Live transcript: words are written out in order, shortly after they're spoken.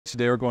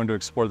Today we're going to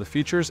explore the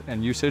features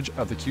and usage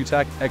of the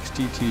QTAC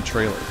XDT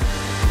trailer.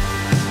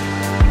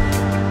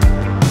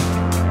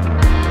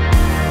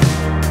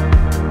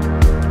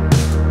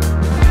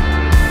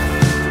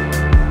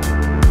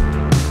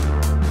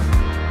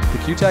 The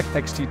QTAC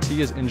XDT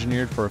is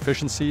engineered for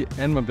efficiency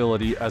and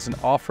mobility as an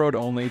off-road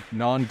only,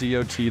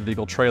 non-DOT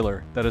legal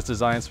trailer that is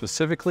designed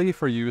specifically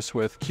for use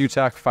with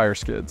QTAC fire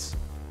skids.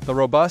 The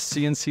robust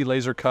CNC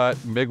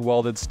laser-cut,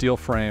 MIG-welded steel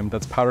frame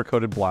that's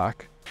powder-coated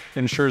black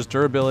ensures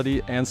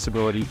durability and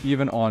stability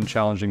even on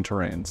challenging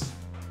terrains.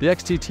 The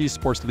XDT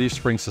sports leaf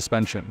spring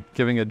suspension,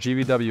 giving a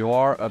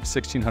GVWR of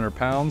 1,600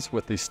 pounds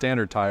with the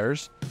standard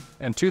tires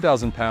and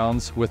 2,000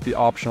 pounds with the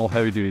optional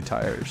heavy-duty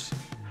tires,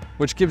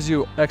 which gives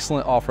you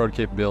excellent off-road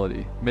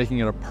capability, making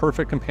it a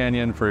perfect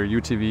companion for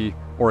your UTV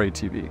or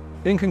ATV.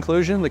 In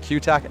conclusion, the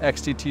QTAC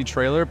XDT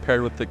trailer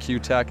paired with the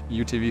QTAC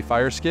UTV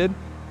fire skid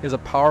is a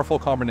powerful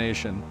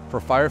combination for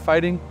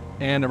firefighting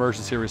and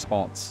emergency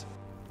response.